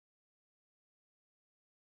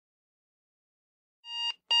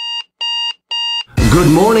Good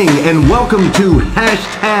morning and welcome to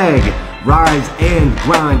Hashtag Rise and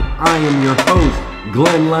Grind. I am your host,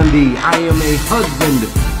 Glenn Lundy. I am a husband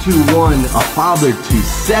to one, a father to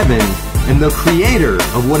seven, and the creator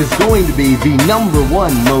of what is going to be the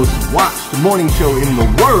 #1 most watched morning show in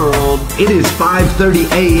the world. It is 5:30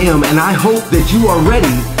 a.m. and I hope that you are ready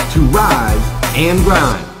to rise and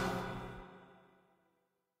grind.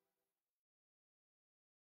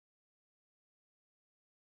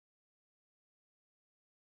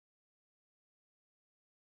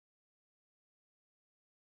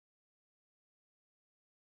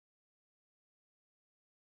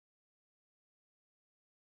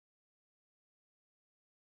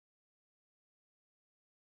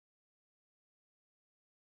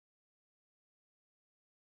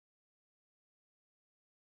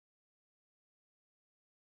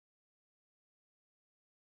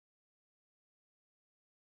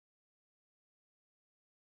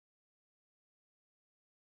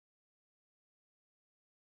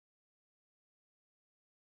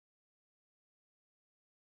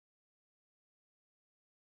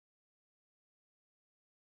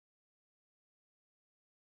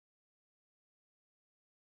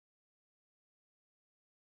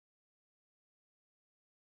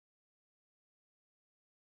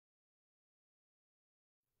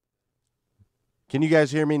 Can you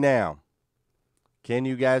guys hear me now? Can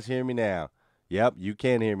you guys hear me now? Yep, you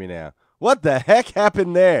can hear me now. What the heck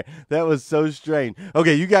happened there? That was so strange.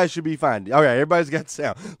 Okay, you guys should be fine. All right, everybody's got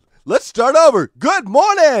sound. Let's start over. Good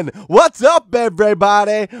morning. What's up,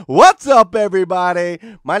 everybody? What's up, everybody?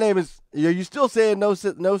 My name is... Are you still saying no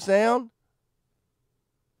sound?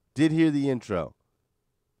 Did hear the intro.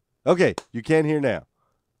 Okay, you can hear now.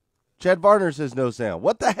 Chad Varner says no sound.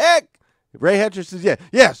 What the heck? Ray Hatcher says yeah.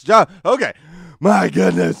 Yes, John. Okay. My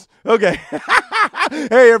goodness. Okay.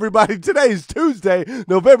 Hey, everybody. Today is Tuesday,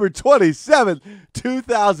 November 27th,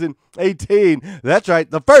 2018. That's right.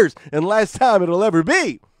 The first and last time it'll ever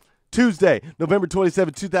be Tuesday, November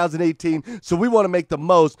 27th, 2018. So we want to make the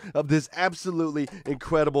most of this absolutely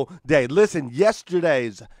incredible day. Listen,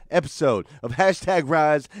 yesterday's episode of Hashtag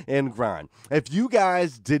Rise and Grind. If you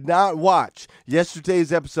guys did not watch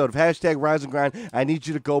yesterday's episode of Hashtag Rise and Grind, I need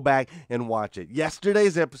you to go back and watch it.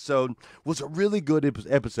 Yesterday's episode was a really good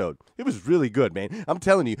episode. It was really good, man. I'm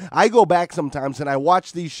telling you, I go back sometimes and I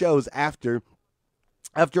watch these shows after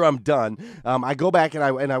I'm done. I go back and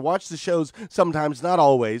I watch the shows sometimes, not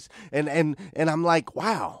always, and I'm like,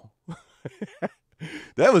 wow.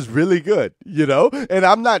 That was really good, you know? And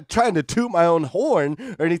I'm not trying to toot my own horn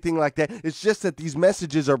or anything like that. It's just that these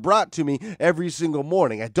messages are brought to me every single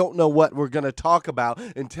morning. I don't know what we're going to talk about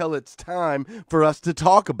until it's time for us to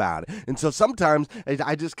talk about it. And so sometimes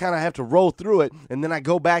I just kind of have to roll through it, and then I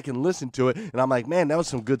go back and listen to it, and I'm like, man, that was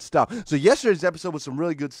some good stuff. So yesterday's episode was some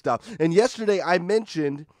really good stuff. And yesterday I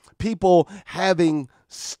mentioned people having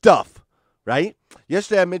stuff. Right?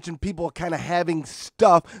 Yesterday I mentioned people kind of having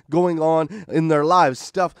stuff going on in their lives,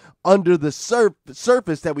 stuff under the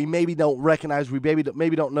surface that we maybe don't recognize, we maybe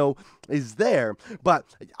don't know is there. But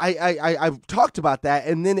I've talked about that,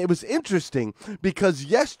 and then it was interesting because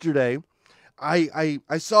yesterday I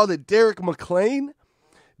saw that Derek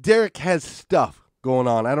has stuff going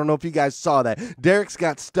on. I don't know if you guys saw that. Derek's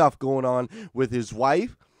got stuff going on with his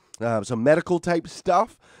wife. Some medical type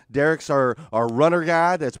stuff. Derek's our runner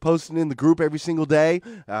guy that's posting in the group every single day.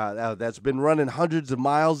 That's been running hundreds of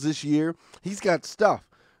miles this year. He's got stuff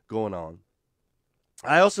going on.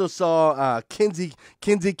 I also saw Kinsey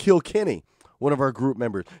Kilkenny, one of our group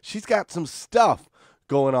members. She's got some stuff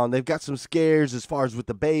going on. They've got some scares as far as with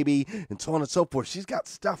the baby and so on and so forth. She's got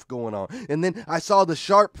stuff going on. And then I saw the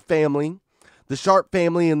Sharp family. The Sharp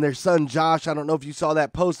family and their son Josh. I don't know if you saw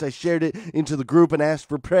that post. I shared it into the group and asked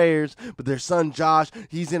for prayers. But their son Josh,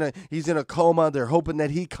 he's in a coma. They're hoping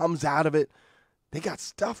that he comes out of it. They got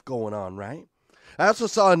stuff going on, right? I also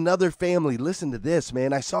saw another family. Listen to this,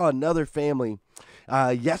 man. I saw another family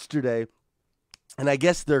yesterday. And I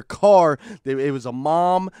guess their car, it was a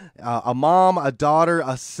mom, a daughter,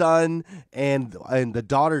 a son, and the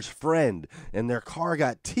daughter's friend. And their car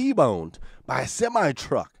got T-boned by a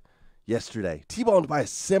semi-truck. Yesterday, T-boned by a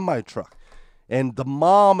semi-truck, and the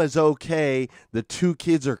mom is okay. The two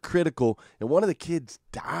kids are critical, and one of the kids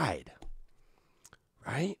died,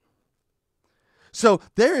 right? So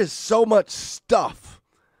there is so much stuff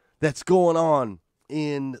that's going on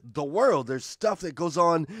in the world. There's stuff that goes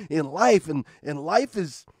on in life, and life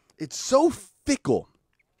it's so fickle,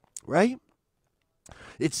 right?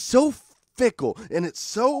 It's so fickle, and it's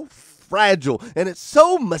so fragile, and it's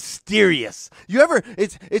so mysterious.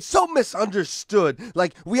 It's so misunderstood.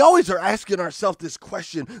 Like, we always are asking ourselves this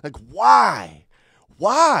question, like, why?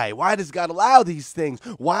 Why? Why does God allow these things?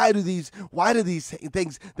 Why do these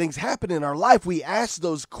things happen in our life? We ask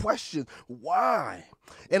those questions. Why?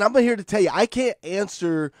 And I'm here to tell you, I can't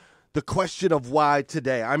answer the question of why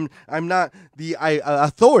today. I'm not the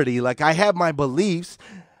authority. Like, I have my beliefs.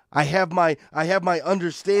 I have my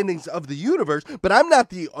understandings of the universe, but I'm not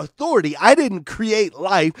the authority. I didn't create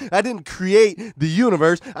life. I didn't create the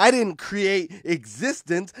universe. I didn't create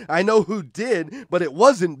existence. I know who did, but it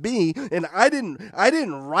wasn't me, and I didn't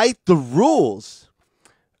write the rules.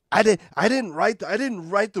 I didn't write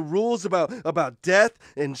the rules about death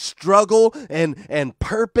and struggle and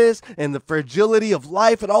purpose and the fragility of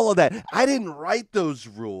life and all of that. I didn't write those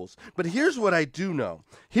rules. But here's what I do know.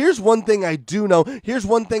 Here's one thing I do know. Here's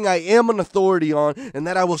one thing I am an authority on, and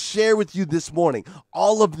that I will share with you this morning.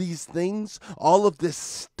 All of these things, all of this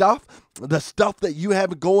stuff, the stuff that you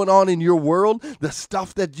have going on in your world, the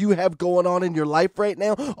stuff that you have going on in your life right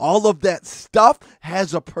now, all of that stuff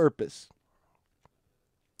has a purpose.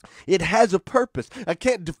 It has a purpose. I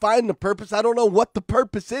can't define the purpose. I don't know what the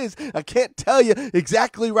purpose is. I can't tell you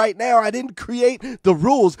exactly right now. I didn't create the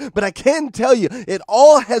rules, but I can tell you it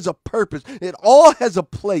all has a purpose. It all has a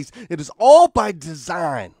place. It is all by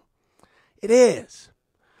design. It is.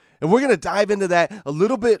 And we're going to dive into that a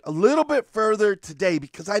little bit further today,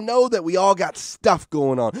 because I know that we all got stuff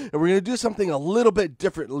going on, and we're going to do something a little bit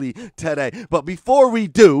differently today. But before we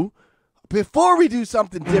do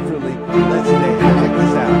something differently, let's check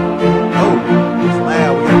this out. Oh, it's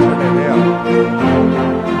loud. We gotta turn that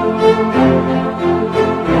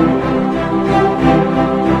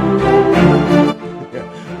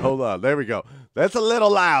down. Hold on. There we go. That's a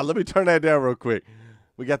little loud. Let me turn that down real quick.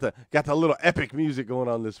 We got the little epic music going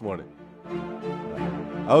on this morning.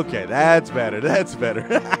 Okay, that's better. That's better.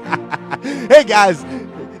 Hey guys,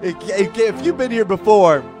 if you've been here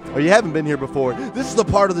before, or you haven't been here before, this is the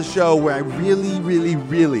part of the show where I really, really,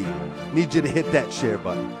 really need you to hit that share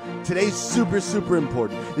button. Today's super, super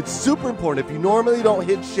important. It's super important. If you normally don't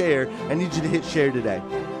hit share, I need you to hit share today.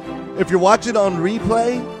 If you're watching on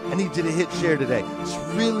replay, I need you to hit share today. It's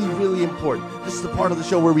really, really important. This is the part of the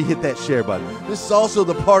show where we hit that share button. This is also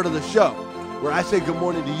the part of the show where I say good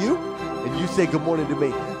morning to you, and you say good morning to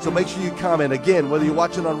me. So make sure you comment. Again, whether you're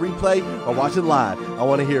watching on replay or watching live, I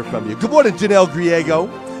want to hear from you. Good morning, Janelle Griego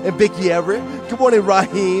and Vicky Everett. Good morning,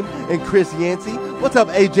 Raheem and Chris Yancey. What's up,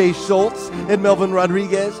 AJ Schultz and Melvin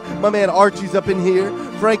Rodriguez? My man Archie's up in here.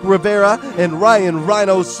 Frank Rivera and Ryan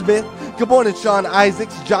Rhino Smith. Good morning, Sean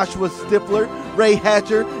Isaacs, Joshua Stifler, Ray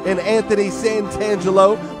Hatcher, and Anthony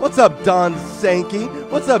Santangelo. What's up, Don Sankey?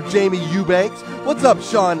 What's up, Jamie Eubanks? What's up,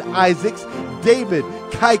 Sean Isaacs? David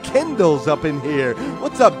Kai Kendall's up in here.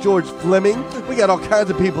 What's up, George Fleming? We got all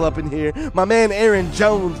kinds of people up in here. My man Aaron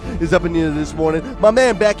Jones is up in here this morning. My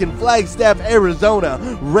man back in Flagstaff, Arizona,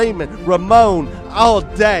 Ramon, all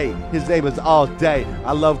day. His name is All Day.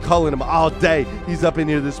 I love calling him All Day. He's up in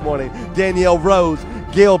here this morning. Danielle Rose,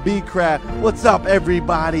 Gail B. Craft. What's up,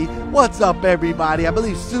 everybody? What's up, everybody? I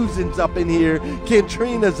believe Susan's up in here.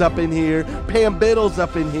 Katrina's up in here. Pam Biddle's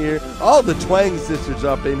up in here. All the Twang sisters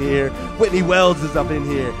up in here. Whitney Wells is up in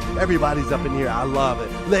here. Everybody's up in here. I love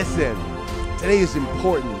it. Listen, today is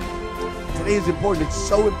important. Today is important. It's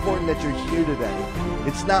so important that you're here today.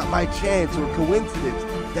 It's not by chance or coincidence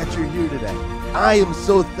that you're here today. I am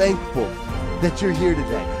so thankful that you're here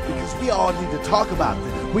today, because we all need to talk about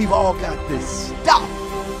this. We've all got this stuff.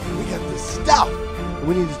 We got this stuff. And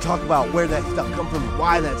we need to talk about where that stuff comes from,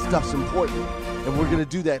 why that stuff's important. And we're going to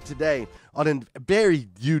do that today on a very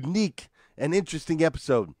unique and interesting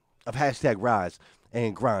episode of Hashtag Rise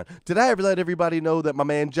and Grind. Did I ever let everybody know that my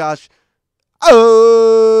man Josh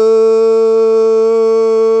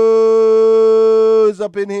is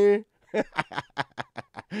up in here?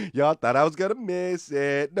 Y'all thought I was going to miss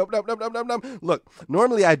it. Nope. Look,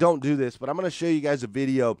 normally I don't do this, but I'm going to show you guys a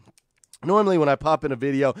video. Normally when I pop in a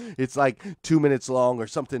video, it's like 2 minutes long or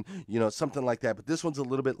something, something like that. But this one's a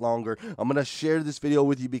little bit longer. I'm going to share this video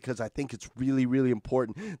with you because I think it's really, really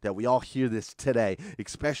important that we all hear this today,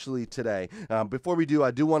 especially today. Before we do,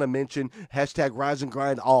 I do want to mention Hashtag Rise and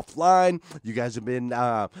Grind Offline. You guys have been,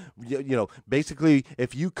 basically,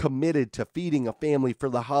 if you committed to feeding a family for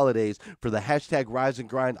the holidays for the Hashtag Rise and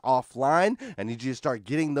Grind Offline, I need you to start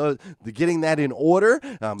getting that in order.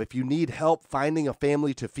 If you need help finding a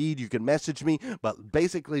family to feed, you can message me, but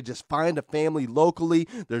basically just find a family locally.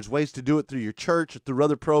 There's ways to do it through your church or through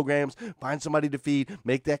other programs. Find somebody to feed.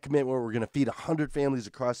 Make that commitment where we're going to feed 100 families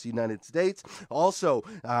across the United States. Also,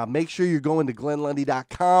 make sure you're going to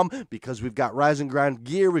GlennLundy.com because we've got Rise and Grind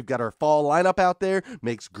gear. We've got our fall lineup out there.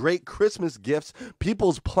 Makes great Christmas gifts.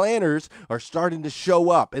 People's planners are starting to show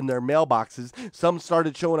up in their mailboxes. Some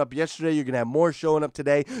started showing up yesterday. You're going to have more showing up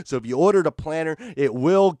today. So if you ordered a planner, it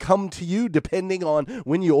will come to you depending on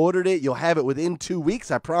when you ordered it. You'll have it within 2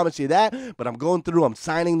 weeks. I promise you that. But I'm going through. I'm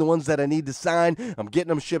signing the ones that I need to sign. I'm getting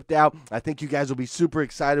them shipped out. I think you guys will be super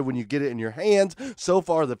excited when you get it in your hands. So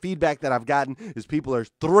far, the feedback that I've gotten is people are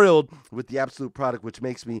thrilled with the absolute product, which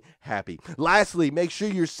makes me happy. Lastly, make sure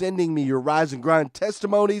you're sending me your Rise and Grind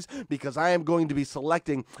testimonies because I am going to be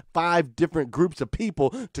selecting 5 different groups of people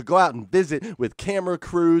to go out and visit with camera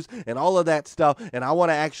crews and all of that stuff. And I want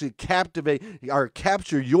to actually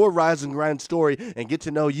capture your Rise and Grind story and get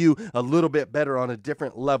to know you a little bit better on a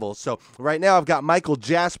different level. So right now I've got Michael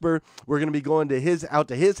Jasper. We're going to be going out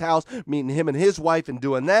to his house, meeting him and his wife and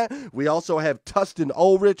doing that. We also have Tustin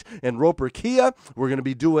Ulrich and Roper Kia. We're going to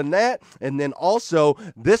be doing that. And then also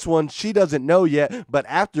this one, she doesn't know yet, but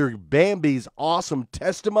after Bambi's awesome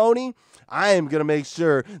testimony, I am going to make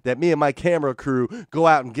sure that me and my camera crew go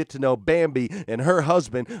out and get to know Bambi and her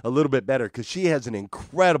husband a little bit better because she has an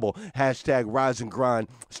incredible hashtag Rise and Grind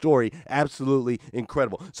story. Absolutely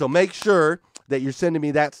incredible. So make sure that you're sending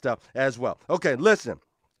me that stuff as well. Okay, listen,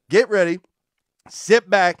 get ready, sit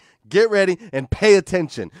back, get ready, and pay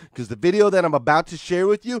attention because the video that I'm about to share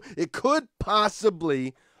with you, it could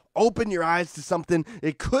possibly open your eyes to something.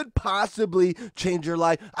 It could possibly change your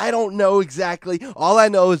life. I don't know exactly. All I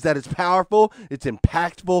know is that it's powerful, it's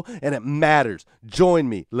impactful, and it matters. Join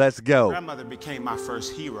me. Let's go. My grandmother became my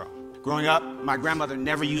first hero. Growing up, my grandmother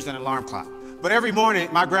never used an alarm clock. But every morning,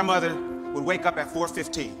 my grandmother would wake up at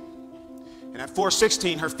 4:15. And at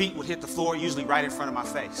 4:16, her feet would hit the floor, usually right in front of my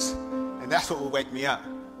face. And that's what would wake me up.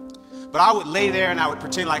 But I would lay there and I would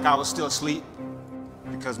pretend like I was still asleep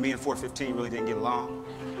because me and 4:15 really didn't get along.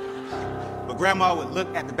 But Grandma would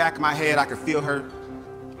look at the back of my head. I could feel her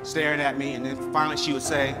staring at me. And then finally she would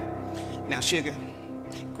say, "Now, Sugar,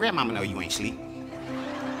 Grandmama know you ain't sleep.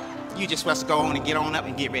 You just supposed to go on and get on up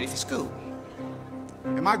and get ready for school."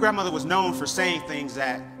 And my grandmother was known for saying things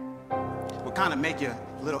that would kind of make you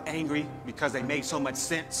a little angry because they made so much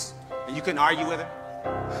sense and you couldn't argue with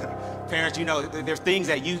her. Parents, you know, there's things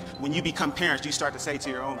that when you become parents, you start to say to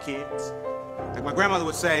your own kids. Like my grandmother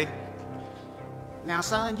would say, "Now,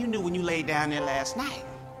 son, you knew when you laid down there last night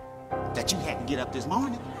that you had to get up this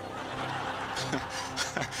morning.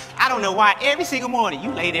 I don't know why every single morning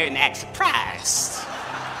you lay there and act surprised.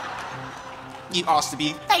 You ought to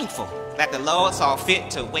be thankful that the Lord saw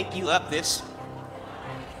fit to wake you up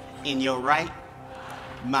in your right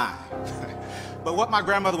mind." But what my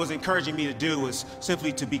grandmother was encouraging me to do was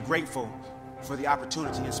simply to be grateful for the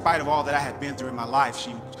opportunity. In spite of all that I had been through in my life,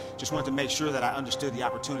 she just wanted to make sure that I understood the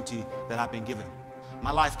opportunity that I've been given.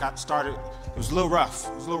 My life got started, it was a little rough.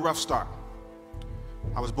 It was a little rough start.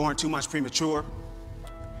 I was born 2 months premature.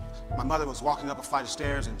 My mother was walking up a flight of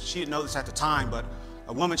stairs, and she didn't know this at the time, but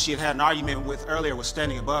a woman she had had an argument with earlier was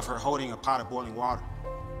standing above her holding a pot of boiling water.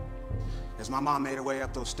 As my mom made her way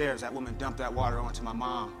up those stairs, that woman dumped that water onto my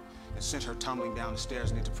mom and sent her tumbling down the stairs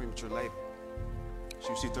and into premature labor. She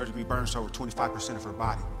received third-degree burns to over 25% of her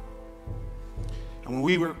body. And when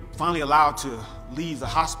we were finally allowed to leave the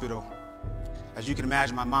hospital, as you can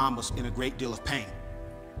imagine, my mom was in a great deal of pain.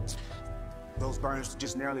 Those burns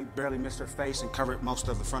just barely missed her face and covered most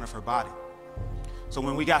of the front of her body. So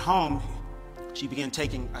when we got home, she began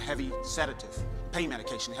taking a heavy sedative, pain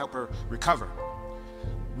medication to help her recover.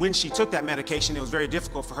 When she took that medication, it was very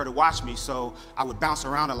difficult for her to watch me, so I would bounce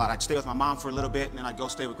around a lot. I'd stay with my mom for a little bit, and then I'd go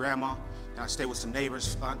stay with Grandma, and I'd stay with some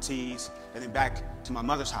neighbors, aunties, and then back to my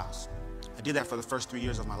mother's house. I did that for the first 3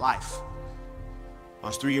 years of my life. I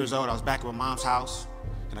was 3 years old, I was back at my mom's house,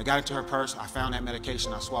 and I got into her purse, I found that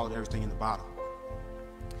medication, I swallowed everything in the bottle.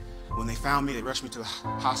 When they found me, they rushed me to the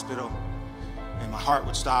hospital, and my heart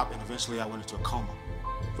would stop, and eventually I went into a coma.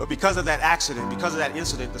 But because of that accident, because of that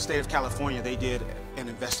incident, the state of California, they did an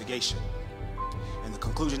investigation. And the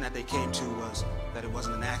conclusion that they came to was that it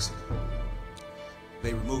wasn't an accident.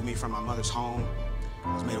 They removed me from my mother's home,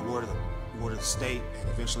 I was made a ward of the state, and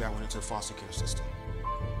eventually I went into the foster care system.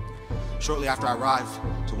 Shortly after I arrived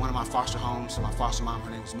to one of my foster homes, my foster mom,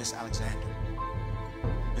 her name was Miss Alexander.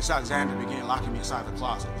 Miss Alexander began locking me inside the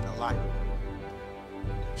closet with no light.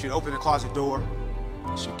 She'd open the closet door,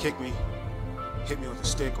 she'd kick me, hit me with a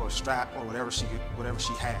stick or a strap or whatever she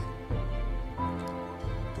had.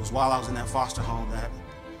 It was while I was in that foster home that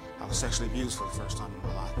I was sexually abused for the first time in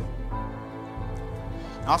my life.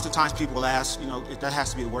 And oftentimes people will ask, you know, if that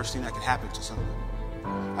has to be the worst thing that could happen to someone.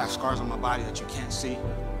 I have scars on my body that you can't see.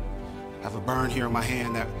 I have a burn here on my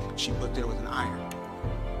hand that she put there with an iron.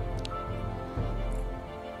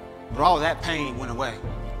 But all of that pain went away.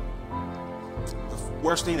 The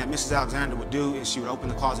worst thing that Mrs. Alexander would do is she would open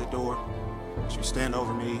the closet door, she would stand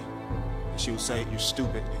over me, and she would say, "You're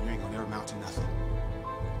stupid and you ain't gonna never amount to nothing."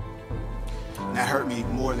 And that hurt me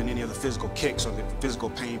more than any of the physical kicks or the physical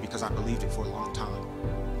pain because I believed it for a long time.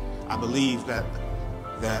 I believed that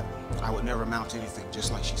I would never amount to anything,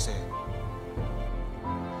 just like she said.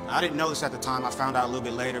 I didn't know this at the time. I found out a little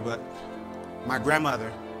bit later, but my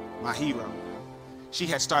grandmother, my hero, she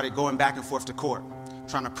had started going back and forth to court,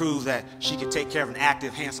 trying to prove that she could take care of an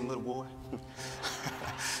active, handsome little boy.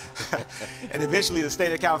 And eventually the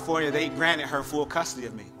state of California, they granted her full custody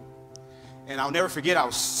of me. And I'll never forget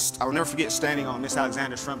standing on Miss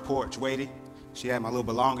Alexander's front porch waiting. She had my little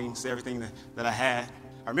belongings, everything that I had.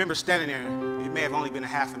 I remember standing there, it may have only been a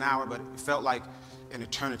half an hour, but it felt like an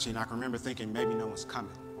eternity, and I can remember thinking maybe no one's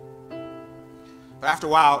coming. But after a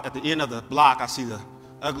while, at the end of the block, I see the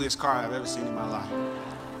ugliest car I've ever seen in my life.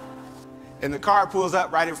 And the car pulls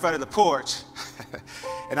up right in front of the porch,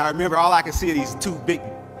 and I remember all I could see are these two big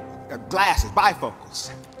glasses,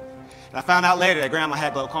 bifocals. And I found out later that Grandma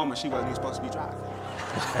had glaucoma, she wasn't even supposed to be driving.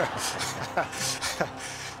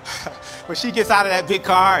 But she gets out of that big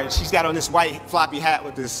car and she's got on this white floppy hat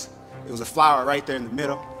with this, it was a flower right there in the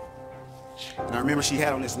middle. And I remember she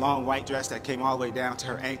had on this long white dress that came all the way down to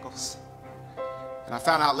her ankles. And I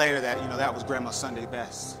found out later that, you know, that was Grandma's Sunday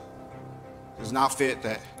best. It was an outfit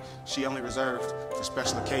that she only reserved for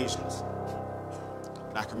special occasions.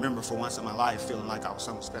 And I can remember for once in my life feeling like I was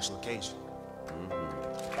some special occasion.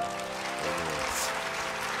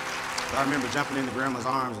 But I remember jumping into Grandma's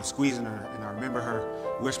arms and squeezing her, and I remember her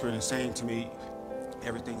whispering and saying to me,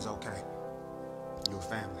 "Everything's okay. You're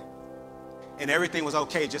family." And everything was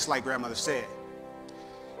okay, just like Grandmother said.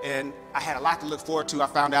 And I had a lot to look forward to. I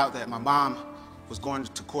found out that my mom was going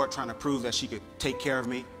to court trying to prove that she could take care of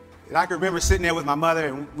me. And I can remember sitting there with my mother,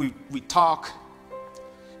 and we talk,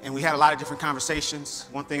 and we had a lot of different conversations.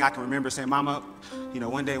 One thing I can remember saying, "Mama, you know,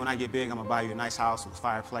 one day when I get big, I'm gonna buy you a nice house with a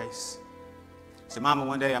fireplace." I said, "Mama,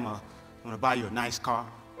 one day I'm gonna buy you a nice car."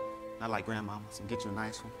 Not like grandmama, so get you a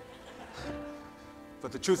nice one.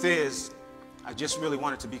 But the truth is, I just really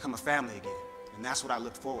wanted to become a family again, and that's what I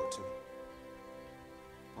looked forward to.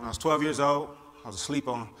 When I was 12 years old, I was asleep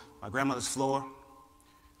on my grandmother's floor.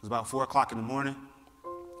 It was about 4 o'clock in the morning.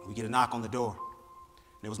 We get a knock on the door.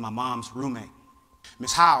 And it was my mom's roommate.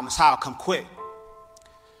 "Miss Howell, come quick."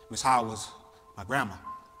 Miss Howell was my grandma.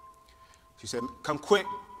 She said, "Come quick,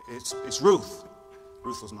 it's Ruth."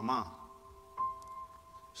 Ruth was my mom.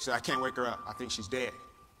 She said, "I can't wake her up. I think she's dead."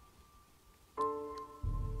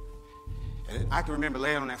 And I can remember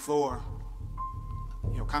laying on that floor,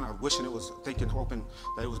 you know, kind of wishing it was, thinking, hoping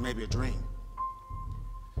that it was maybe a dream.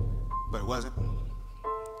 But it wasn't.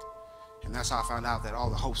 And that's how I found out that all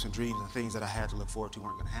the hopes and dreams and things that I had to look forward to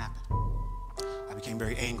weren't going to happen. I became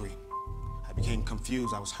very angry. I became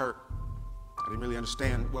confused. I was hurt. I didn't really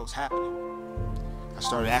understand what was happening. I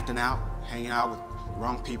started acting out, hanging out with the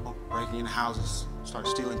wrong people, breaking into houses, started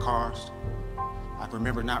stealing cars. I can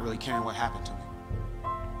remember not really caring what happened to me.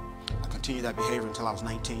 I continued that behavior until I was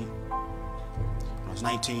 19. When I was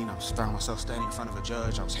 19, I found myself standing in front of a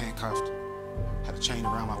judge. I was handcuffed, had a chain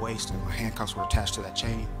around my waist, and my handcuffs were attached to that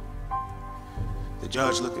chain. The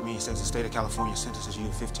judge looked at me and says, "The state of California sentences you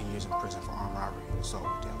to 15 years in prison for armed robbery and assault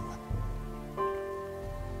with a deadly weapon."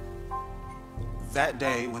 That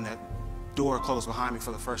day, when that door closed behind me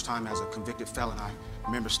for the first time as a convicted felon, I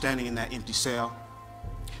remember standing in that empty cell.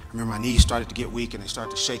 I remember my knees started to get weak and they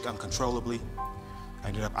started to shake uncontrollably.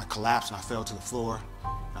 I collapsed and I fell to the floor,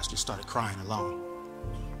 and I just started crying alone.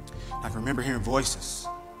 And I can remember hearing voices.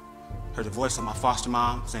 Heard the voice of my foster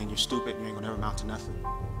mom saying, "You're stupid, you ain't gonna never amount to nothing."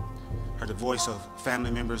 Heard the voice of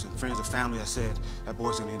family members and friends of family that said, "That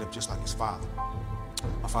boy's gonna end up just like his father."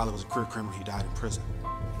 My father was a career criminal, he died in prison.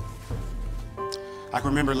 I can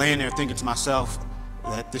remember laying there thinking to myself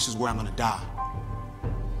that this is where I'm gonna die.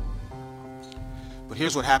 But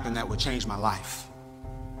here's what happened that would change my life.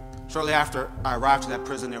 Shortly after I arrived to that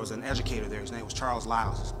prison, there was an educator there. His name was Charles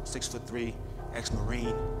Lyles, 6'3",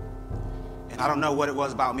 ex-Marine. And I don't know what it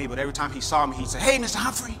was about me, but every time he saw me, he'd say, "Hey, Mr.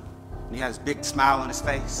 Humphrey." And he had this big smile on his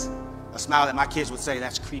face, a smile that my kids would say,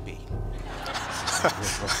 "That's creepy."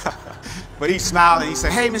 But he smiled and he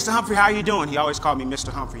said, "Hey, Mr. Humphrey, how are you doing?" He always called me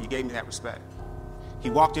Mr. Humphrey. He gave me that respect. He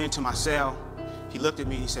walked into my cell. He looked at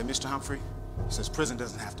me and he said, "Mr. Humphrey," he says, "prison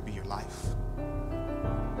doesn't have to be your life."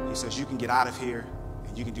 He says, "You can get out of here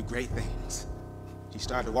and you can do great things." He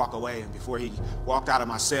started to walk away, and before he walked out of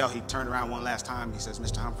my cell, he turned around one last time. He says,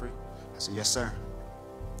 "Mr. Humphrey?" I said, "Yes, sir."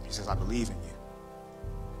 He says, "I believe in you."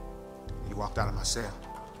 He walked out of my cell.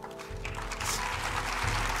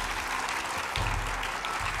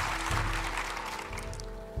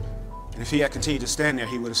 And if he had continued to stand there,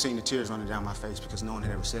 he would have seen the tears running down my face, because no one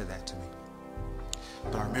had ever said that to me.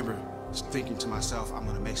 But I remember thinking to myself, I'm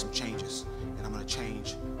going to make some changes, and I'm going to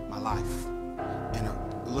change my life. And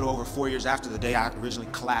a little over 4 years after the day I originally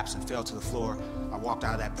collapsed and fell to the floor, I walked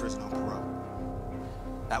out of that prison on parole.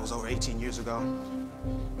 That was over 18 years ago.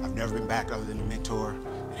 I've never been back other than to mentor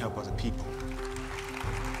and help other people.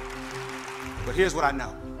 But here's what I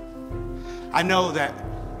know. I know that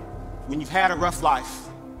when you've had a rough life,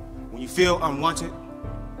 when you feel unwanted,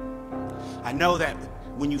 I know that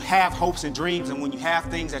when you have hopes and dreams, and when you have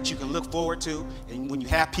things that you can look forward to, and when you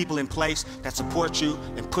have people in place that support you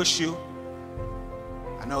and push you,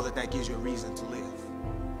 I know that that gives you a reason to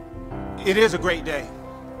live. It is a great day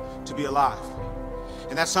to be alive.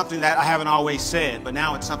 And that's something that I haven't always said, but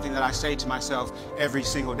now it's something that I say to myself every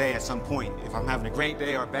single day at some point. If I'm having a great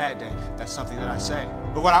day or a bad day, that's something that I say.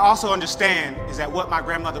 But what I also understand is that what my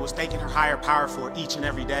grandmother was thanking her higher power for each and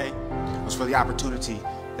every day was for the opportunity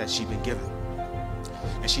that she'd been given.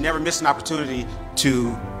 And she never missed an opportunity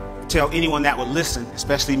to tell anyone that would listen,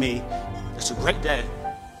 especially me, it's a great day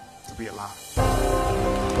to be alive.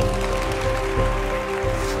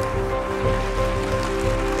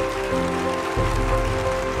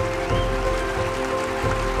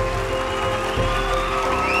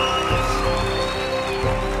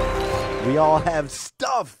 We all have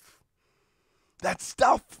stuff. That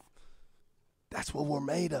stuff. That's what we're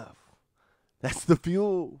made of. That's the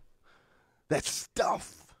fuel. That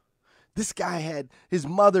stuff. This guy had his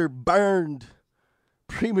mother burned,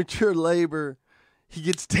 premature labor. He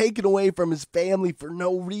gets taken away from his family for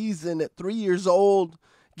no reason at 3 years old,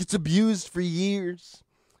 gets abused for years,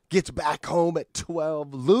 gets back home at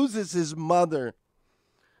 12, loses his mother,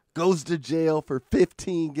 goes to jail for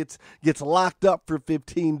 15, gets locked up for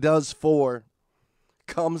 15, does 4,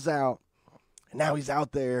 comes out, and now he's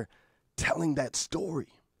out there telling that story.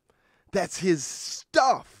 That's his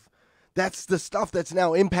stuff. That's the stuff that's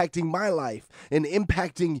now impacting my life and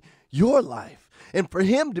impacting your life. And for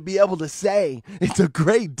him to be able to say, it's a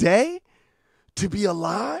great day to be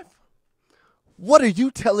alive, what are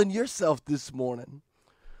you telling yourself this morning?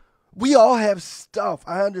 We all have stuff.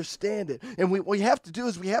 I understand it. And what we have to do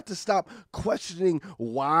is we have to stop questioning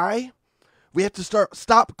why. We have to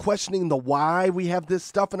stop questioning the why we have this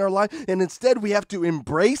stuff in our life. And instead we have to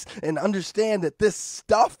embrace and understand that this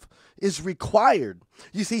stuff is required.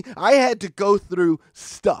 You see, I had to go through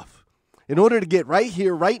stuff in order to get right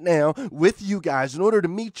here, right now with you guys, in order to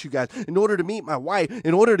meet you guys, in order to meet my wife,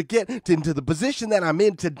 in order to get into the position that I'm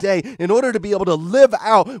in today, in order to be able to live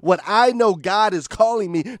out what I know God is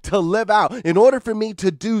calling me to live out. In order for me to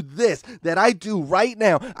do this that I do right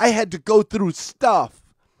now, I had to go through stuff.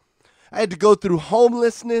 I had to go through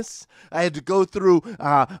homelessness. I had to go through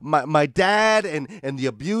my dad and the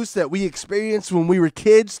abuse that we experienced when we were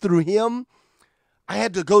kids through him. I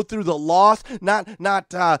had to go through the loss, not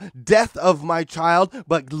death of my child,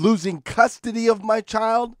 but losing custody of my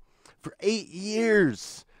child for 8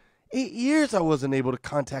 years. 8 years I wasn't able to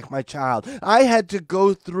contact my child. I had to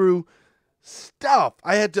go through stuff.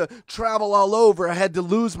 I had to travel all over. I had to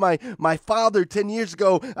lose my father 10 years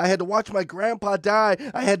ago. I had to watch my grandpa die.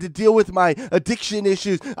 I had to deal with my addiction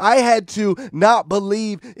issues. I had to not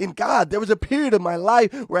believe in God. There was a period of my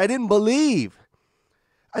life where I didn't believe.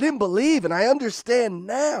 And I understand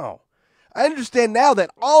now. I understand now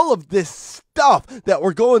that all of this stuff that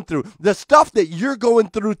we're going through, the stuff that you're going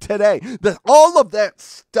through today, all of that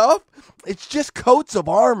stuff, it's just coats of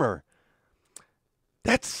armor.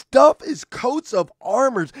 That stuff is coats of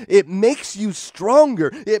armors. It makes you stronger.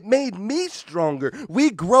 It made me stronger. We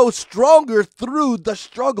grow stronger through the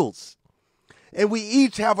struggles. And we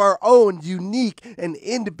each have our own unique and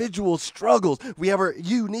individual struggles. We have our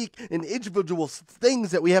unique and individual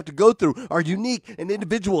things that we have to go through, our unique and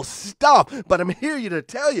individual stuff. But I'm here to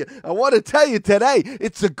tell you, I want to tell you today,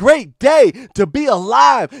 it's a great day to be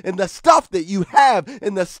alive. And the stuff that you have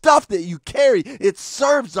and the stuff that you carry, it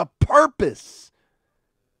serves a purpose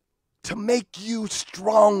to make you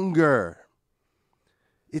stronger.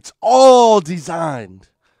 It's all designed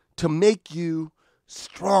to make you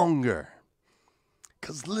stronger.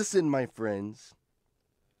 Because listen, my friends,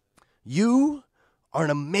 you are an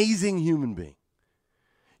amazing human being,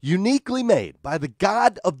 uniquely made by the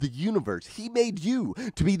God of the universe. He made you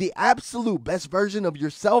to be the absolute best version of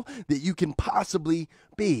yourself that you can possibly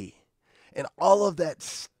be. And all of that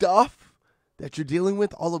stuff that you're dealing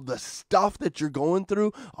with, all of the stuff that you're going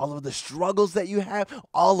through, all of the struggles that you have,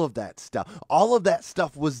 all of that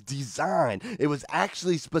stuff was designed. It was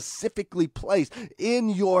actually specifically placed in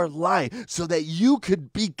your life so that you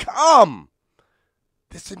could become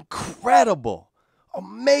this incredible,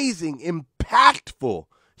 amazing, impactful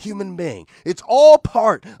human being. It's all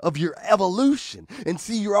part of your evolution. And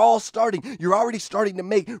see, you're already starting to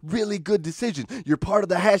make really good decisions. You're part of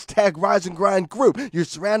the hashtag Rise and Grind group. You're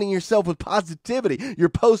surrounding yourself with positivity. You're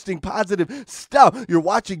posting positive stuff. You're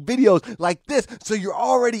watching videos like this. So you're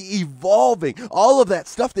already evolving. All of that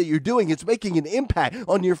stuff that you're doing, it's making an impact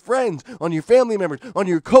on your friends, on your family members, on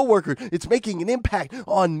your coworkers. It's making an impact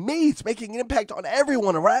on me. It's making an impact on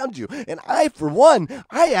everyone around you. And I, for one,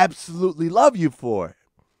 I absolutely love you for it.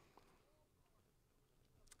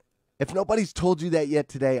 If nobody's told you that yet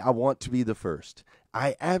today, I want to be the first.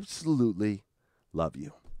 I absolutely love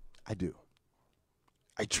you. I do.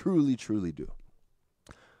 I truly, truly do.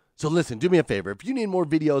 So listen, do me a favor. If you need more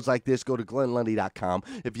videos like this, go to GlennLundy.com.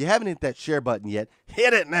 If you haven't hit that share button yet,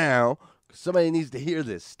 hit it now. Somebody needs to hear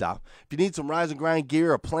this stuff. If you need some Rise and Grind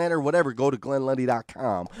gear, a planner, whatever, go to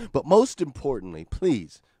GlennLundy.com. But most importantly,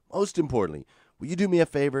 please, will you do me a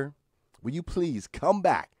favor? Will you please come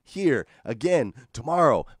back here again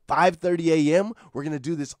tomorrow, 5:30 a.m.? We're going to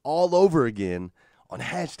do this all over again on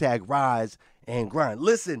hashtag Rise and Grind.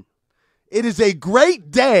 Listen, it is a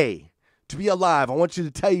great day to be alive. I want you to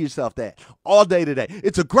tell yourself that all day today.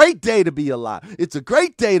 It's a great day to be alive. It's a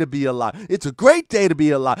great day to be alive. It's a great day to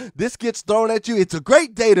be alive. This gets thrown at you. It's a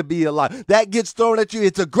great day to be alive. That gets thrown at you.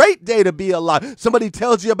 It's a great day to be alive. Somebody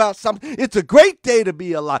tells you about something. It's a great day to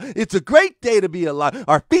be alive. It's a great day to be alive.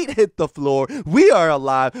 Our feet hit the floor. We are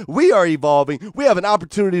alive. We are evolving. We have an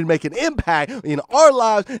opportunity to make an impact in our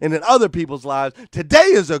lives and in other people's lives. Today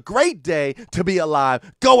is a great day to be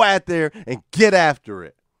alive. Go out there and get after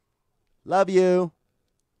it. Love you.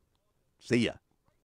 See ya.